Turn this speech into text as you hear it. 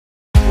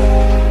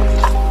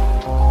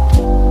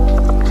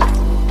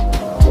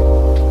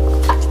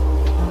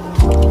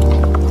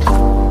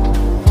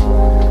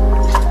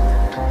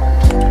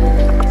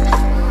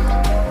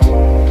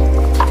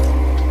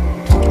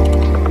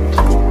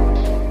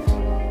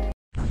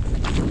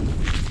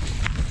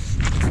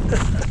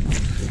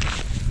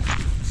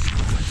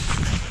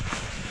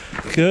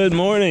Good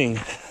morning,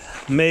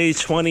 May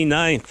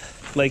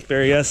 29th, Lake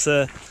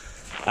Berryessa.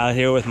 Out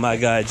here with my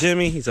guy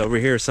Jimmy. He's over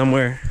here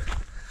somewhere.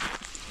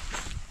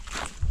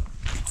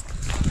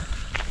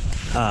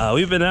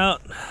 We've been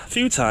out a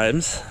few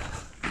times,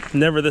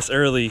 never this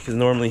early because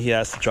normally he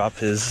has to drop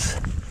his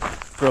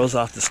girls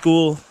off to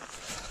school,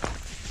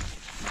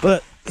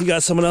 but he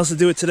got someone else to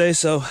do it today,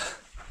 so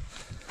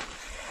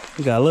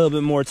we got a little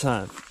bit more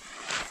time.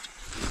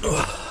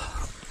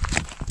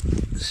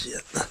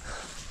 Shit.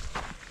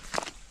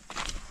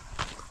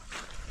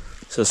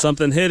 So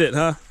something hit it,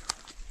 huh?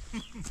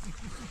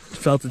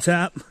 Felt the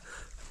tap?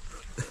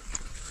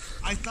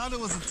 I thought it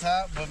was a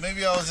tap, but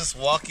maybe I was just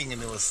walking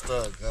and it was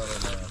stuck. I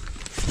don't know.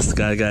 This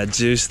guy got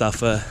juiced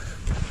off a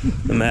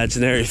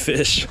imaginary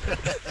fish.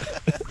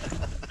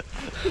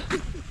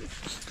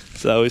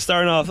 So we're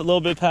starting off a little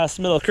bit past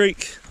Middle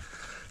Creek,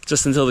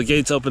 just until the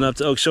gates open up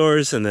to Oak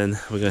Shores, and then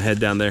we're gonna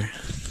head down there.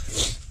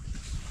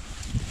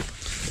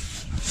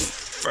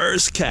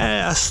 First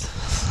cast.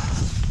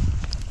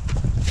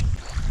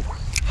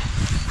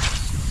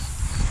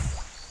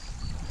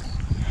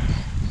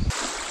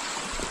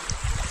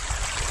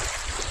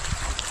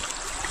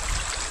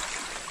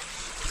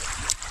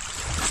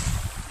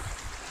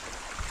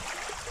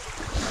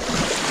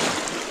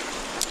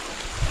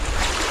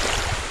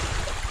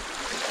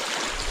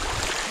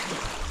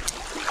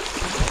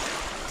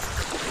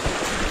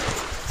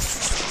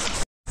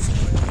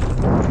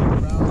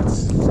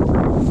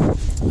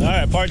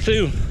 Part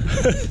two.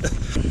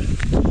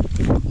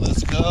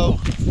 Let's go.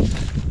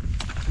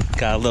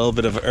 Got a little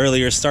bit of an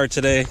earlier start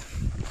today.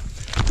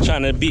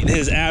 Trying to beat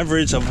his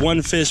average of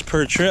one fish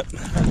per trip.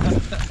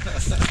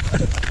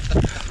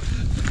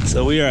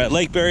 So we are at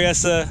Lake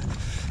Berryessa.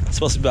 It's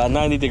supposed to be about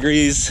 90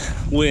 degrees.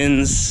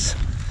 Winds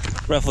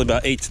roughly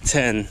about 8 to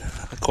 10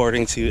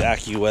 according to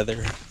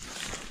AccuWeather.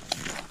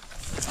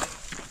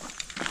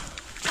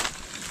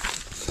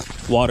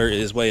 Water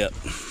is way up.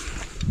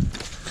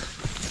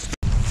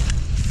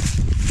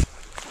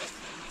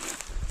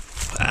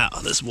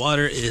 Wow, this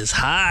water is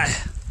high.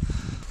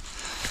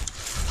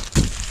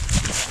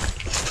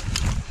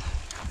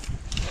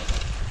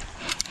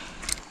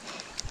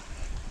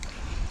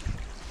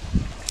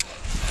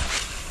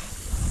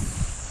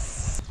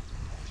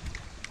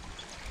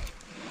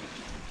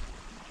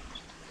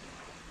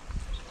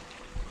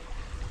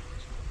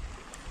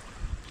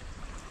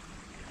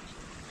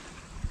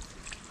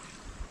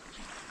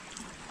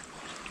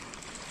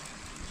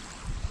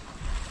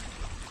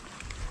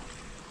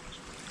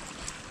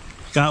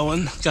 Got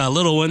one, got a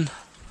little one.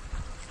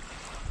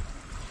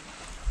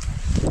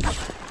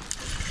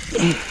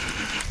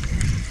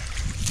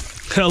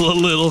 Hella little. Hella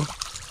little.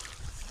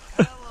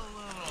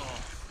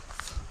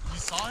 You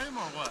saw him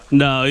or what?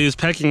 No, he was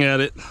pecking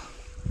at it. Damn,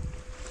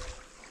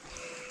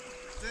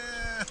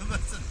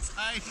 that's a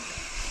tight.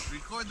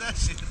 Record that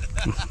shit.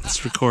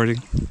 It's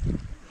recording.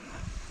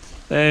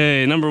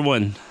 Hey, number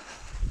one.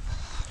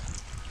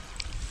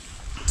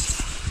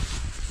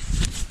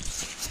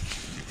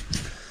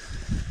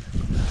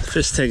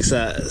 Fish tank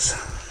size.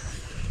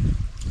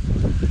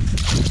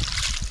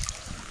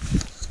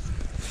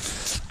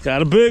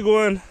 Got a big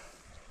one.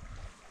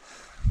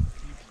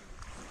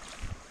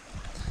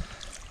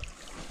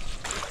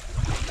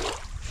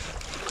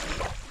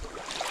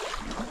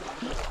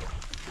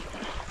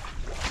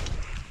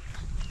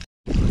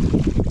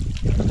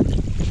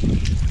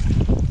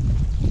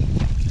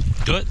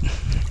 Good.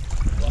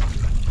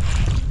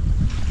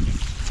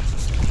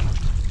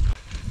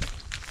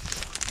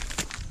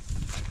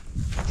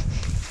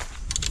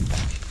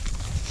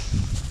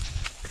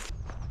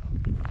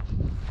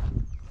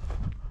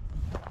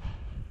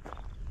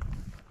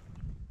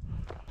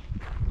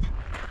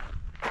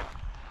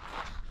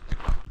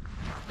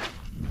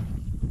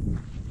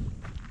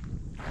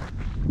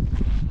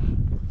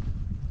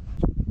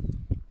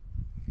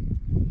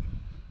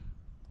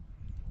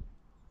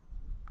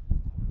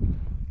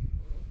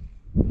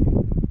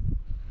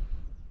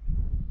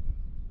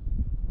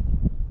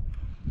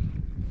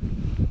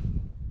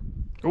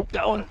 Oh,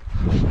 got one.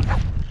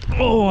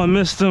 Oh, I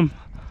missed him.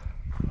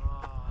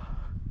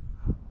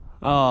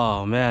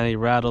 Oh man, he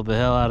rattled the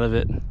hell out of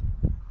it.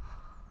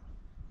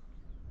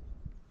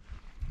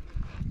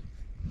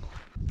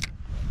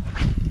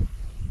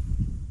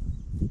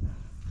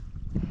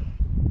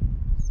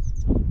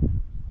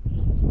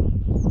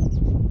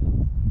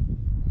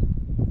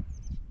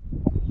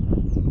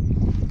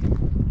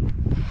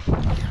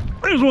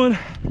 There's one.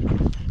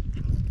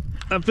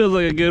 That feels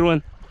like a good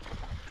one.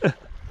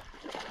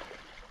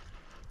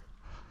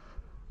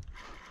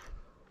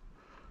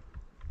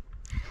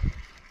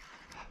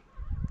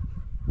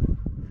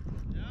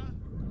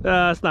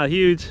 It's not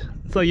huge.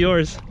 It's like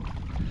yours.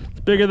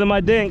 It's bigger than my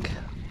dink.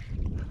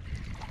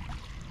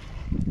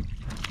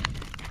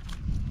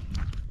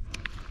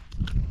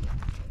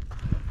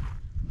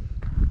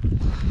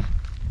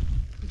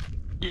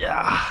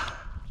 Yeah.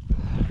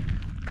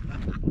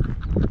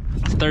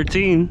 It's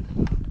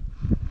 13.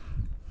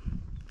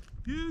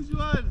 Huge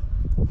one.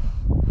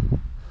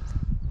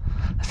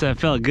 I said it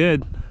felt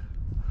good.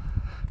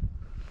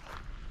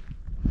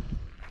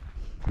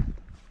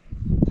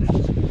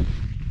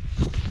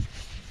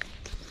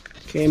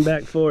 Came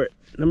back for it.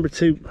 Number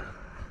 2.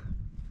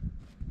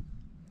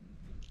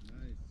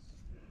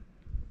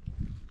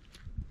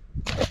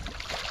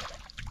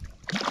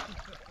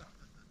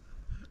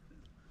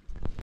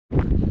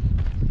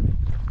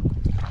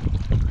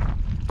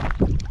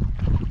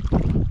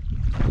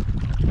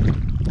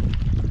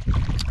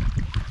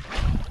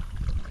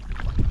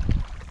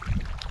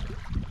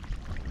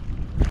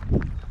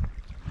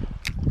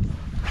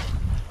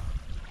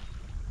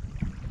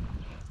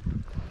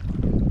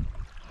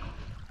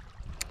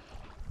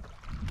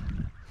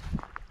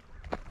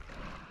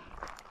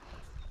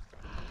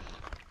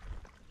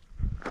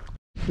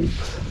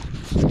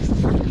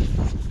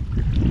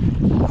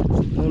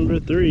 Number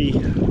 3.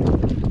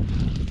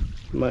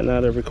 Might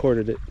not have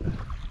recorded it.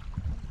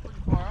 Pretty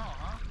far out,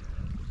 huh?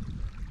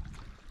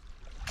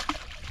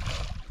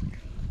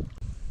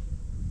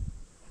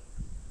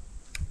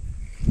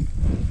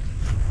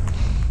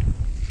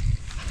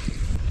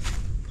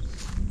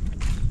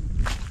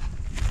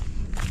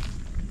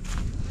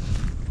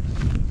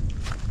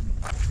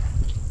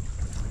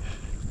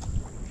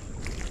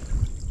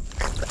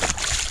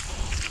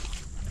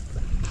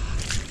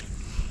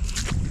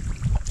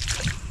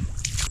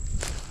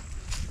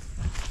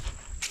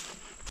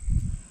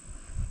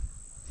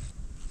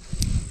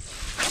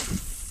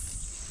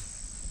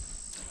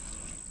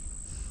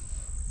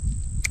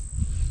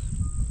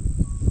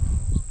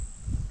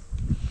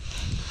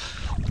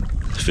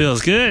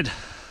 Feels good.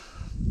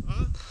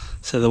 Huh?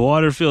 So the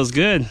water feels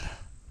good.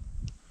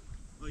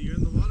 Oh, you're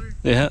in the water?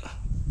 Yeah.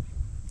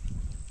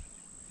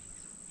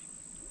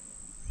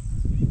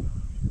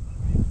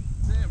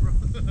 Damn, bro.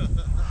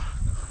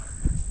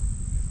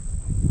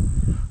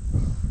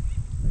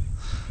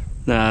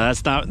 Nah,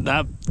 it's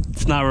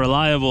not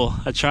reliable.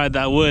 I tried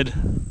that wood.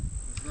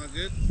 It's not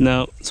good?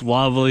 No, it's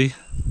wobbly.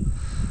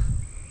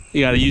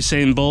 You got a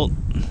Usain Bolt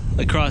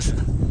across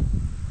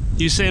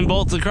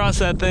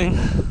that thing.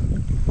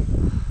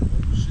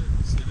 Oh shit,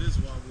 it is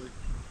wobbly.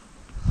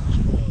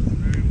 Oh, it's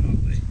very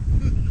wobbly.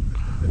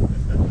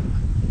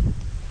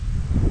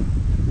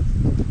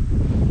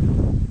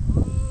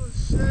 Oh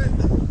shit.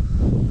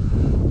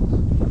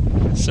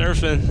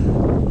 Surfing.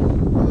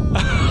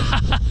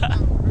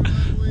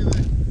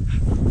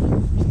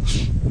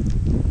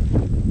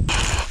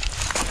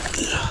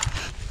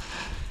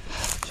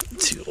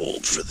 Too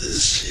old for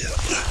this shit.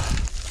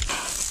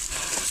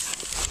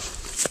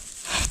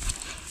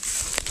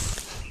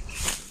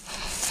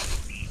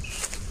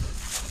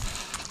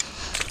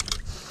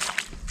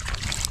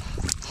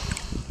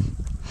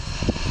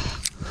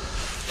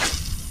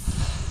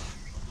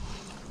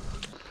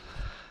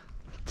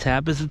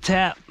 Tap is a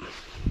tap.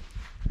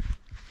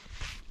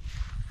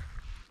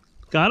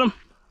 Got him?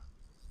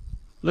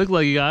 Looked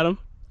like you got him.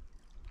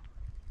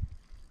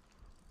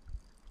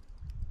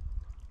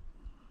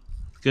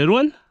 Good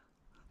one?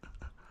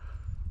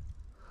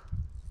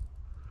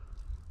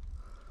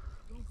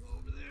 Don't go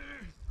over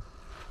there.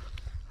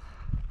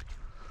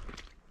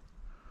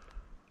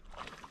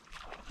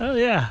 Oh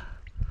yeah.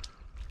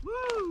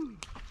 Woo!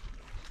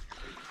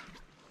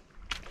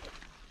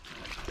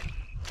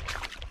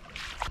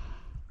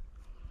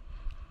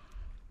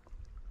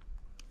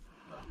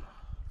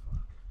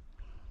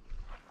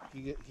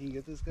 Can you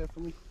get this guy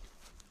for me?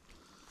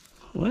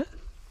 What?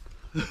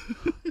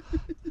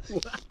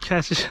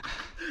 Catch a,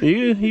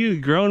 you a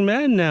grown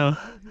man now.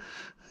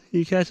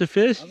 You catch a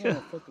fish? I don't want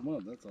to fuck him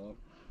up, that's all.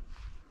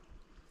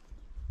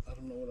 I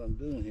don't know what I'm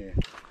doing here.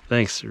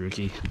 Thanks,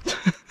 Rookie.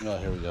 Oh,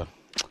 here we go.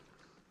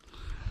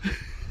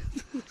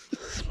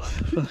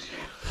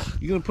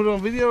 You gonna put it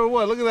on video or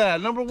what? Look at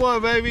that, number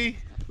 1, baby.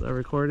 Was I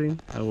recording?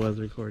 I was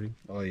recording.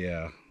 Oh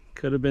yeah.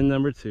 Could have been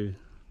number 2.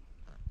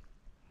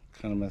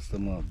 Kind of messed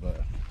them up,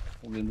 but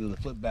we're gonna do the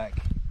flip back.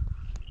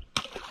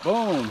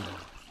 Boom.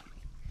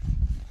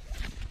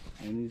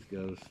 And these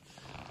ghosts.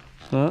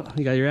 Well,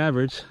 you got your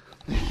average.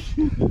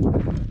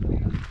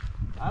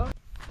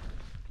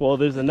 Well,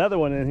 there's another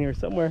one in here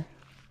somewhere.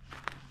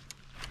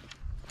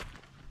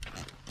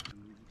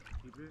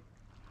 Keep it?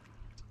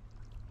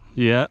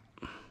 Yeah.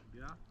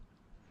 Yeah.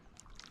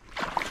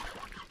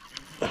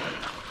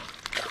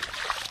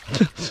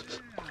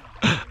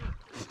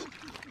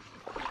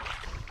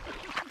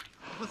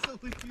 What's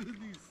up with you and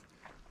these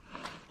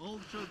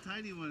ultra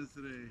tiny ones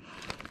today?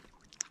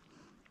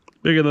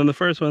 Bigger than the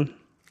first one.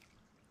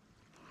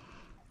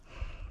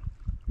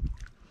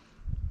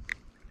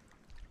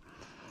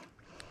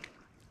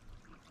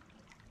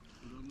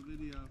 Put on the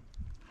video.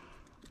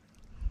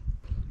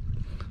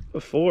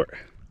 Before.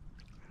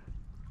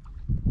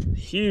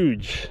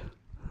 Huge.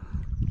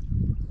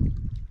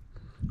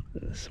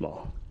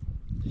 Small.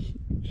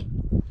 Huge.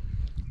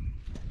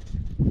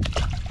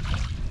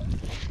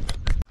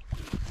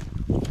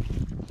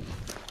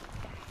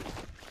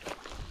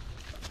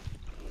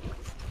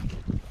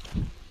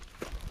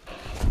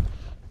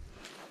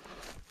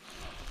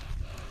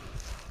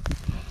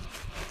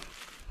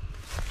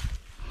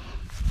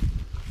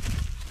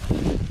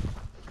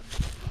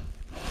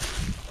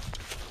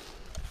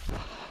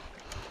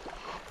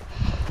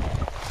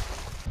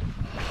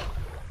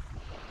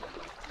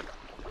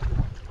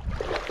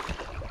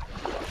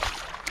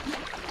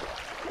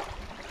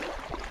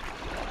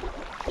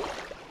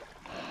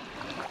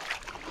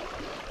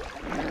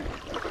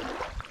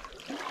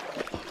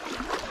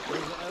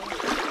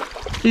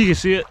 You can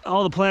see it,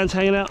 all the plants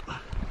hanging out.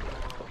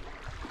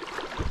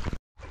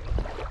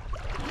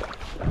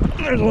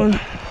 There's one.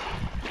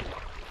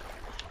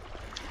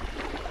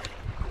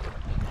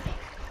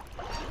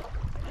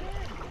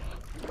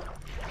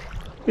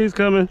 He's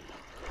coming.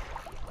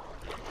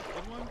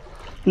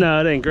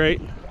 No, it ain't great.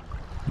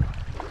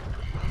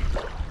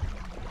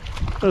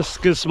 That's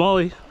a good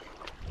smallie.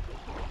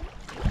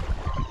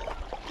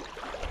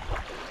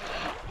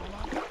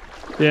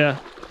 Yeah.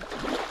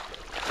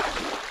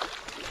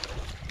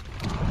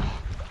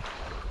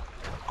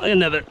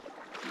 Another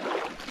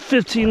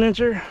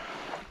 15-incher.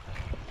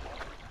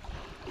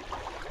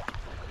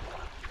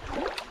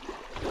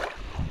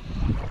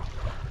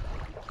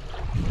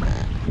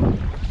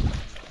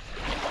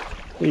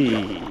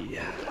 Hey,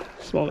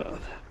 smallmouth.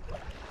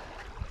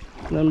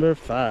 Number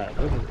 5.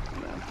 Look at that.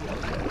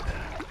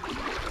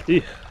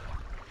 Yeah.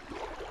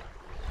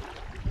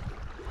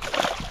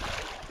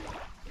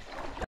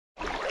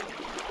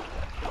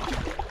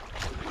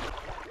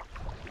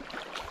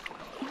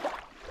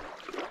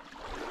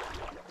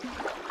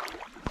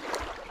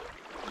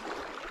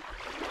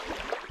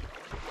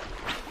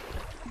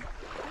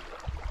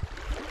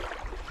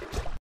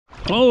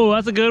 Oh,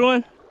 that's a good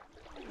one.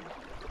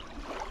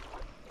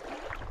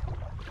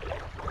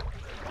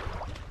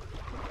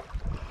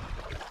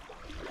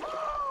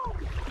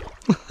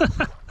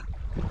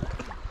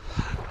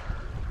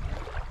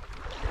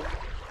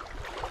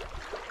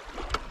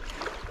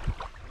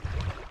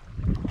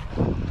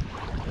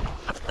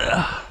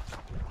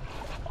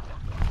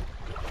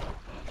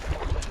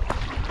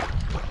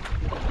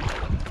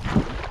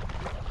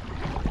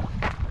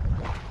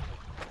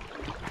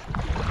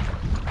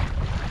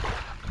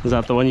 Is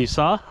that the one you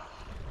saw?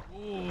 Oh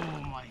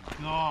my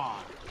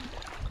god.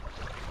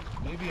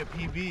 Maybe a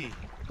PB.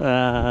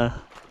 I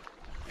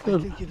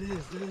think it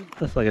is, dude.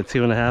 That's like a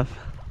 2.5.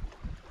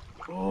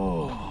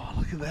 Oh,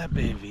 look at that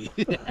baby.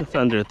 It's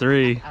under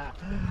 3.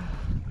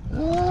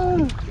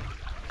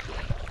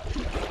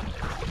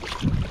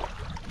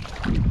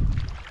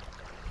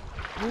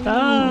 It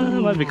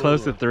might be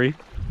close to 3.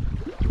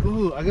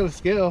 Ooh, I got a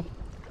scale.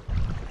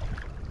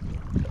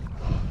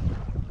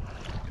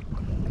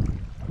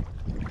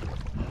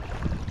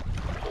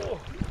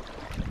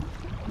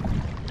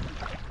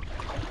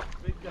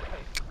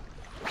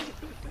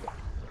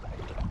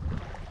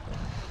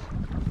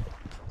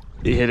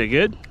 You hit it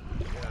good?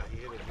 Yeah, he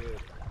hit it good.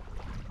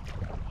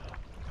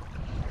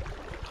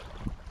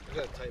 I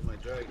gotta tighten my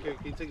drag. Here,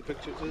 can you take a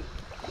picture too?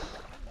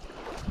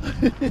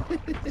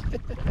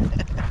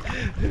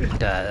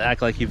 God,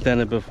 act like you've done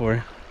it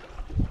before.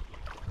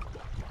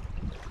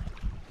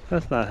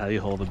 That's not how you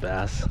hold a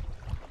bass.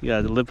 You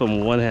gotta lip them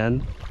with one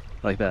hand,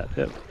 like that.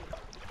 Yep.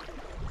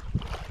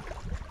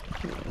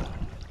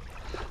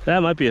 That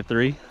might be a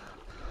 3.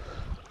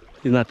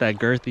 He's not that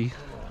girthy.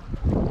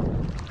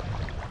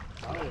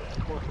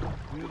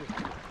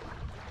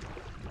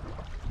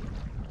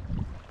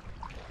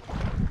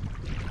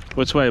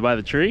 Which way? By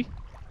the tree?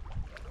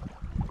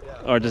 Yeah.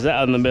 Or does that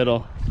out in the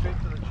middle? Straight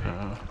to the tree.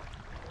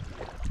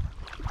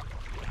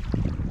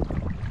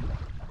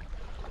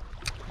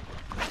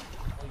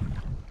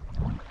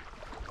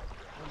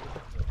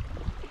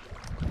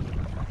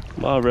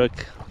 Come on,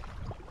 Rook.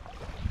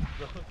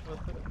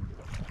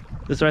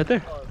 It's right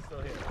there. Oh, it's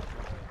still here.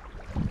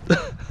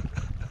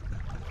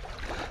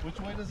 Which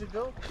way does it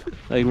go?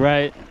 Like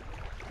right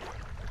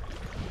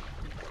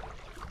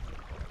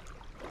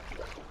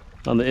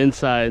on the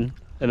inside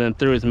and then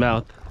through his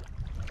mouth.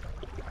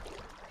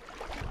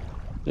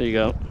 There you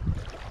go.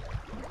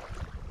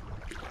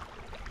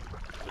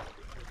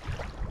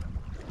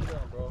 Sit down,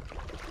 bro.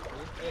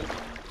 Hey,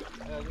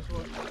 just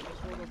hold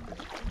up.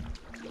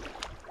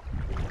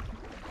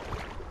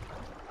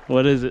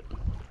 What is it?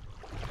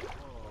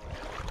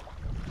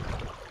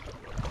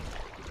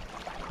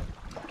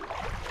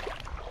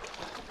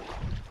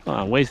 Oh,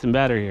 I'm wasting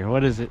battery here.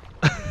 What is it?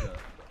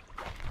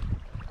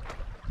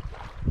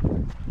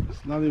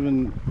 It's not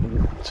even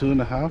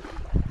 2.5.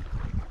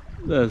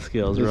 That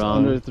scale's It's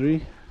wrong. under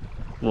 3.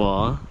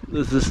 Well,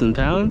 is this in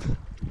pounds?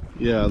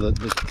 Yeah, the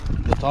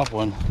top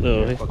one.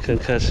 No,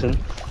 concussion.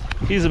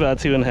 He's about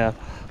 2.5.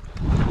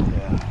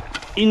 Yeah.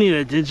 You need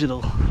a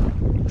digital.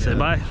 Say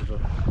bye.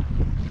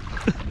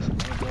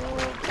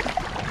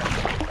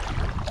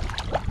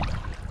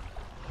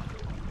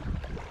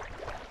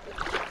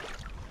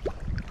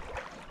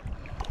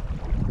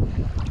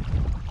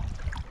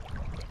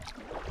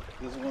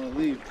 Doesn't want to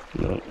leave.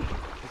 No.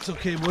 It's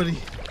okay, buddy.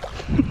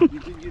 You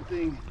did your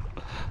thing.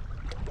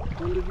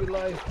 Go live your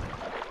life.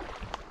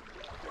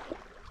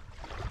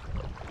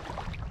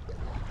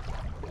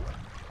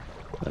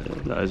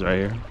 That was right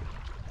here.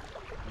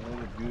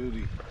 What a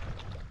beauty.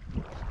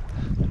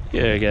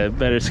 Yeah, you got a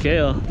better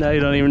scale. Now you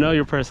don't even know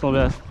your personal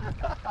best.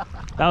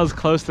 That was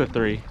close to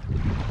 3. Yeah,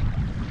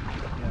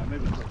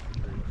 maybe close to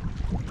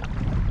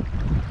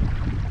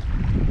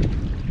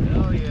 3.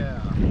 Hell yeah.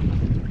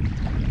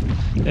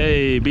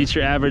 Hey, beat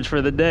your average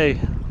for the day.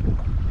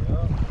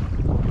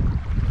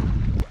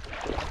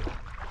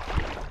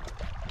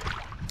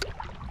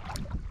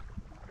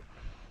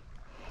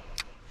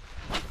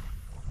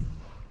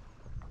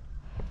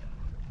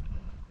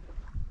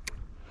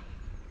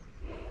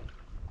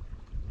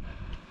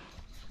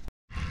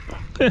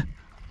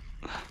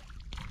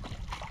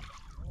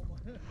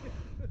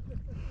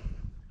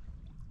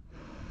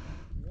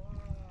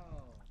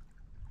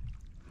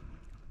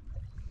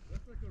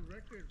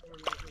 record for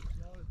like the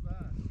smallest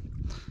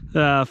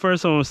bass.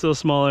 First one was still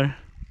smaller.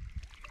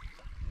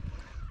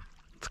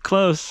 It's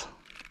close.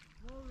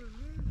 Smaller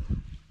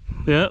than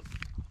this? Yep.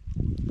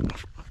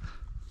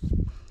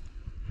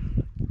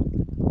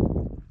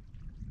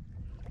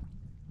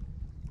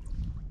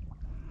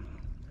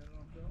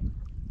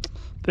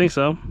 Think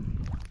so.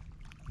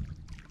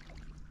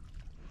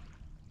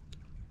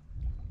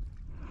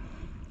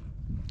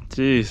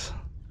 Jeez.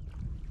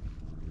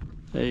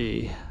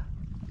 Hey.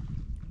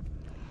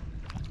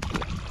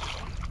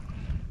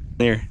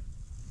 There.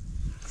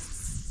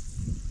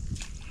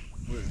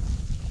 Where?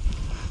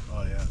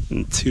 Oh yeah.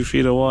 In 2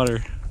 feet of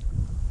water.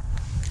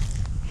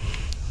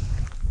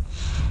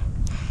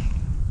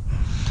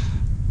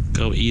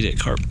 Go eat it,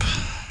 carp.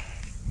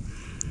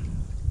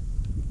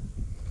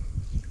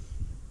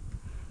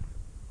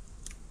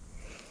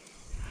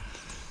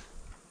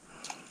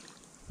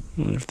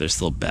 I wonder if there's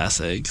still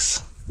bass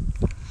eggs.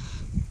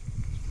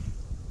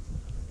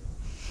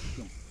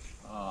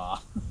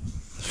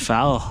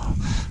 Foul.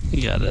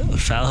 You got it.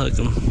 Foul hook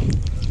them.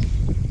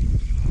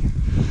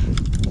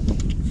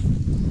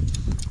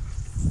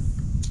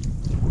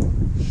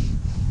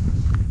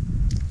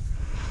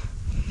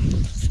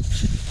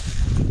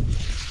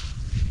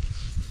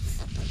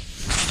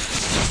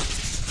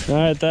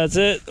 Alright, that's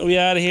it. We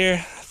out of here.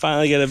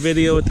 Finally get a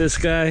video with this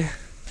guy.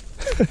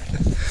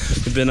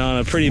 We've been on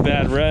a pretty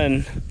bad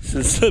run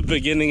since the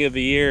beginning of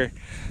the year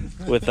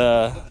with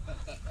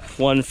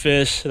one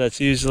fish that's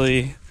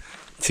usually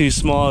too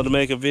small to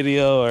make a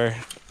video, or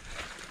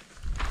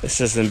it's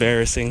just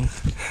embarrassing.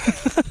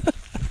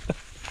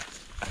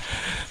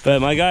 But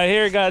my guy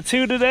here got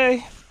 2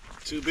 today.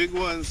 2 big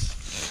ones.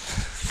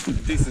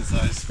 Decent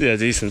size. Yeah,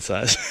 decent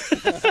size.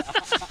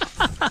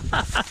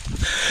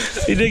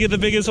 He did get the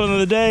biggest one of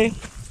the day.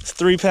 It's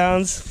 3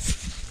 pounds.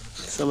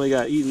 Somebody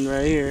got eaten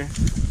right here.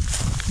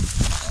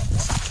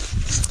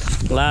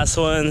 Last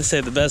one,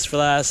 saved the best for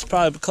last.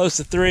 Probably close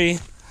to 3.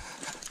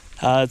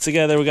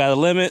 Together we got a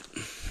limit.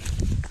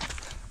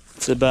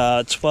 It's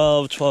about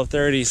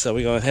 12:30, so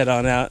we're gonna head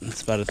on out.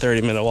 It's about a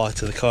 30-minute walk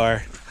to the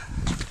car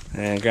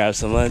and grab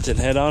some lunch and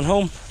head on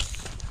home.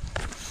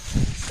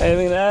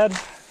 Anything to add?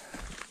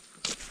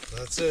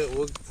 That's it.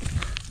 We'll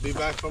be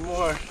back for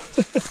more.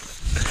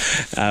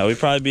 We'll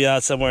probably be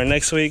out somewhere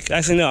next week.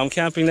 Actually, no, I'm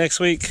camping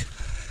next week.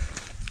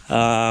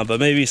 But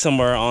maybe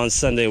somewhere on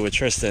Sunday with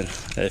Tristan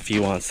if he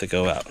wants to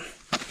go out.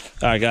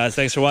 All right, guys,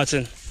 thanks for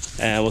watching,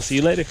 and we'll see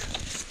you later.